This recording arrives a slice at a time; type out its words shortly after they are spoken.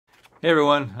Hey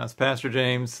everyone, it's Pastor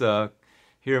James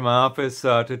here in my office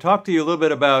to talk to you a little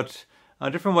bit about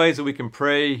different ways that we can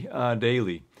pray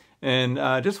daily. And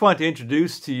I just want to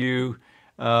introduce to you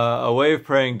a way of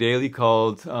praying daily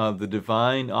called the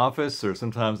Divine Office, or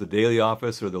sometimes the Daily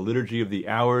Office, or the Liturgy of the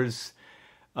Hours.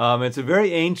 It's a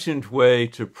very ancient way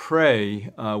to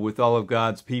pray with all of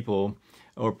God's people,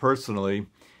 or personally,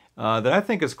 that I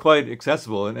think is quite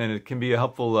accessible, and it can be a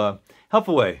helpful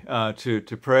way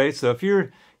to pray. So if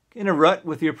you're in a rut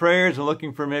with your prayers and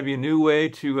looking for maybe a new way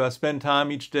to spend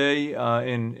time each day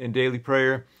in daily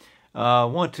prayer, I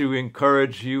want to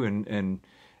encourage you and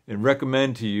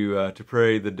recommend to you to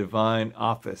pray the Divine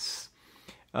Office.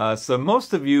 So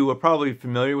most of you are probably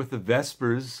familiar with the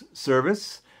Vespers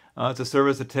service. It's a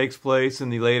service that takes place in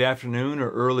the late afternoon or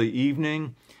early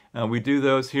evening. We do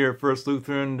those here at First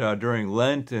Lutheran during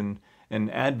Lent and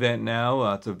Advent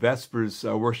now. It's a Vespers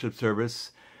worship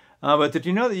service. But did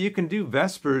you know that you can do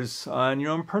Vespers in your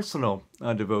own personal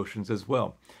devotions as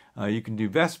well? You can do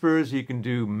Vespers, you can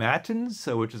do Matins,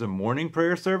 which is a morning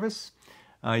prayer service.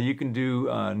 You can do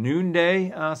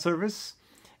noonday service.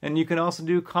 And you can also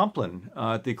do Compline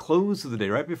at the close of the day,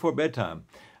 right before bedtime.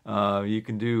 You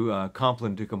can do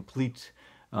Compline to complete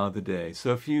the day.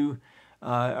 So if you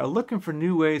are looking for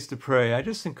new ways to pray, I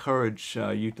just encourage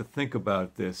you to think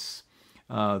about this,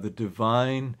 the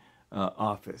Divine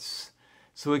Office.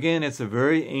 So again, it's a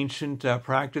very ancient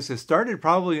practice. It started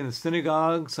probably in the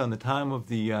synagogues on the time of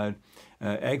the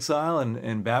exile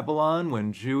in Babylon,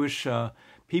 when Jewish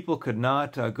people could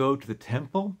not go to the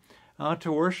temple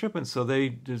to worship, and so they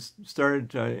just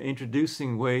started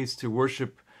introducing ways to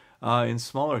worship in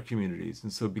smaller communities.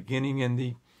 And so beginning in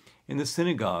the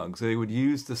synagogues, they would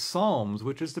use the Psalms,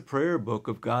 which is the prayer book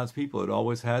of God's people. It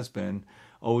always has been,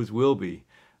 always will be,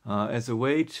 as a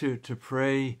way to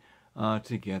pray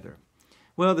together.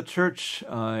 Well, the church,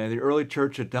 the early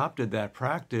church adopted that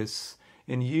practice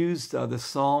and used the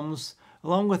Psalms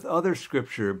along with other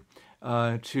scripture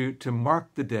to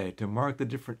mark the day, to mark the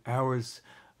different hours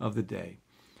of the day.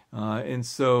 And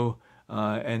so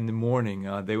in the morning,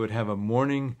 they would have a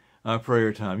morning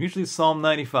prayer time. Usually Psalm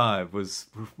 95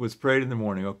 was prayed in the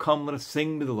morning. Oh, come, let us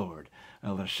sing to the Lord.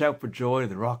 Let us shout for joy to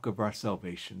the rock of our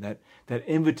salvation. That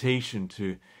invitation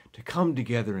to come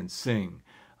together and sing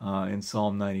in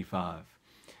Psalm 95.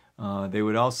 They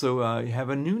would also have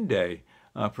a noonday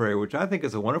prayer, which I think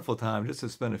is a wonderful time just to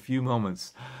spend a few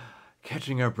moments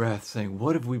catching our breath, saying,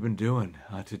 what have we been doing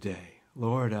today?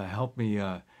 Lord, help me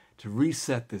to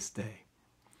reset this day.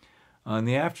 In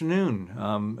the afternoon,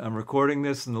 I'm recording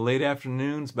this in the late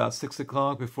afternoons, about 6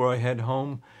 o'clock before I head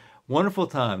home. Wonderful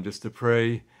time just to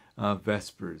pray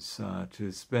Vespers,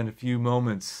 to spend a few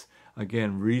moments,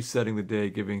 again, resetting the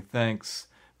day, giving thanks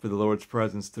for the Lord's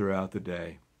presence throughout the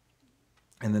day.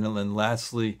 And then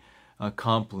lastly,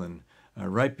 Compline,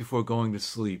 right before going to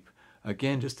sleep.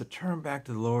 Again, just to turn back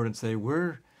to the Lord and say,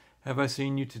 where have I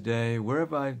seen you today? Where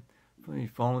have I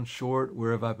fallen short?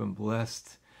 Where have I been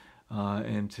blessed?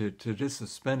 And to just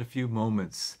spend a few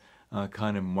moments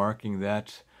kind of marking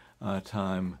that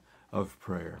time of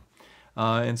prayer.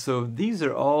 And so these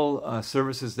are all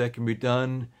services that can be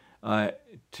done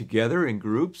together in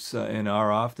groups and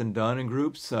are often done in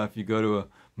groups. If you go to a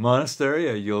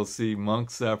monastery, you'll see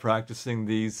monks practicing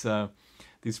these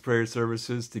prayer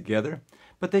services together.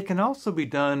 But they can also be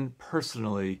done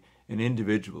personally and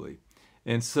individually.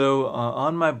 And so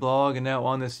on my blog and now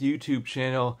on this YouTube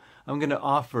channel, I'm going to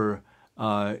offer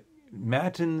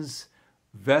Matins,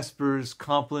 Vespers,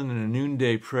 Compline, and a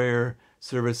noonday prayer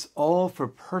service, all for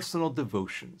personal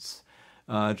devotions,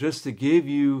 just to give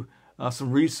you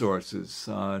some resources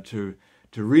to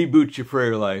reboot your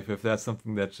prayer life if that's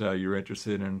something that you're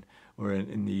interested in or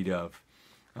in need of.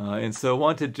 And so I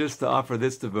wanted just to offer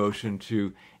this devotion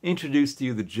to introduce to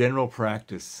you the general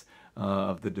practice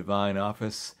of the Divine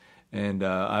Office. And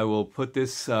I will put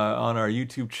this on our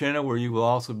YouTube channel, where you will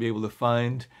also be able to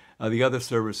find the other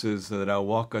services that I'll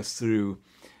walk us through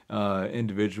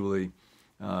individually,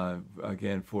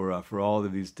 again, for all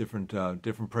of these different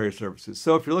prayer services.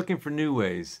 So if you're looking for new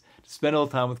ways to spend a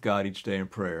little time with God each day in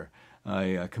prayer,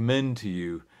 I commend to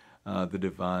you the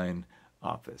Divine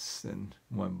Office. And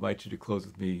I want to invite you to close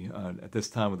with me at this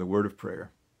time with a word of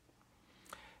prayer.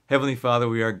 Heavenly Father,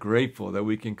 we are grateful that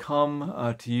we can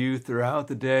come to you throughout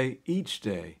the day, each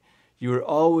day. You are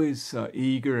always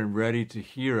eager and ready to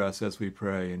hear us as we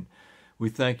pray, and we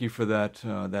thank you for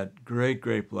that great,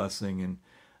 great blessing. And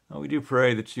we do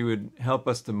pray that you would help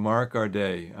us to mark our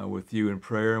day with you in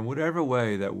prayer in whatever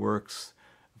way that works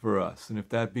for us. And if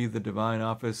that be the Divine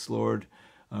Office, Lord,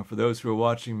 for those who are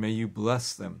watching, may you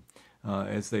bless them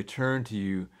as they turn to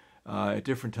you at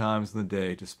different times in the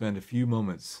day to spend a few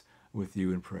moments with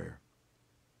you in prayer.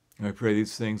 And I pray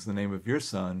these things in the name of your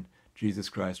Son, Jesus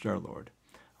Christ our Lord.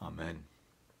 Amen.